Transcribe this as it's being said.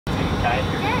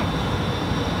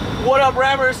guy. What up,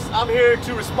 Rammers? I'm here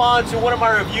to respond to one of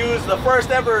my reviews, the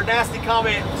first ever nasty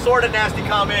comment, sort of nasty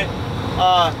comment.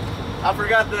 I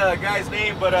forgot the guy's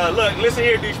name, but look, listen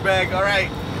here, douchebag. All right,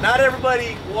 not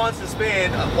everybody wants to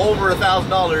spend over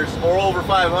 $1,000 or over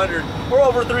 $500 or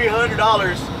over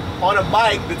 $300 on a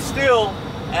bike that's still,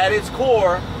 at its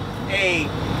core, a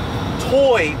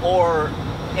toy or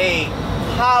a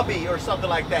hobby or something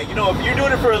like that. You know, if you're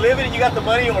doing it for a living and you got the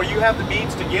money or you have the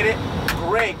means to get it,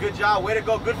 great, good job, way to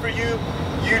go, good for you.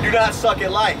 You do not suck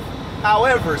at life.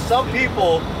 However, some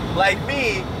people like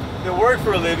me that work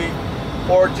for a living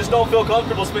or just don't feel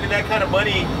comfortable spending that kind of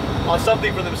money on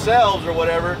something for themselves or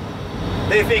whatever,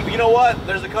 they think, you know what,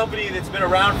 there's a company that's been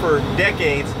around for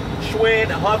decades, Schwinn,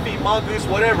 Huffy, Mongoose,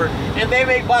 whatever, and they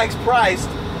make bikes priced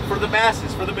for the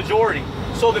masses, for the majority,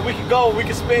 so that we can go, we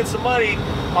can spend some money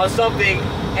on something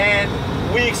and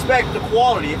we expect the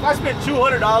quality. If I spend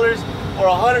 $200 or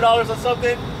 $100 on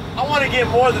something, I want to get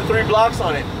more than 3 blocks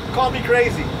on it. Call me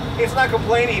crazy. It's not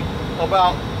complaining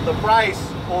about the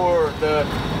price or the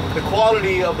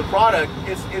quality of the product.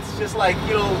 It's just like,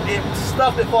 you know, it's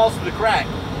stuff that falls through the crack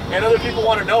and other people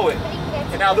want to know it.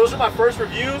 And now those are my first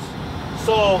reviews,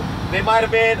 so they might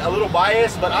have been a little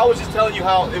biased, but I was just telling you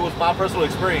how it was my personal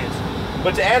experience.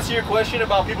 But to answer your question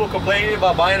about people complaining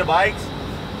about buying the bikes,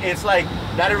 it's like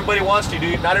not everybody wants to,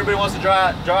 dude. Not everybody wants to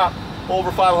drop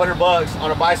over 500 bucks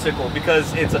on a bicycle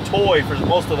because it's a toy for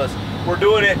most of us. We're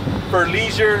doing it for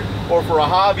leisure or for a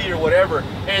hobby or whatever.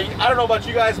 And I don't know about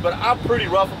you guys, but I'm pretty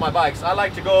rough on my bikes. I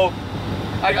like to go,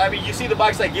 I mean, you see the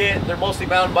bikes I get, they're mostly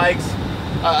mountain bikes.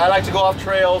 I like to go off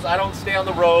trails. I don't stay on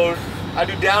the road. I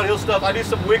do downhill stuff. I do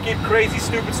some wicked, crazy,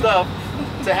 stupid stuff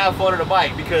to have fun on a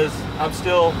bike because I'm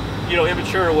still, you know,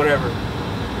 immature or whatever.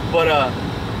 But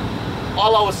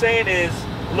all I was saying is,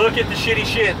 look at the shitty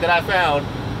shit that I found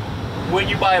when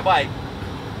you buy a bike.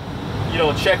 You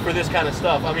know, check for this kind of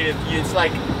stuff. I mean, it's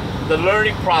like the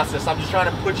learning process. I'm just trying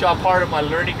to put y'all part of my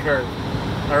learning curve.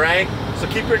 All right? So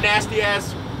keep your nasty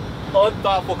ass,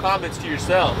 unthoughtful comments to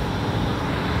yourself.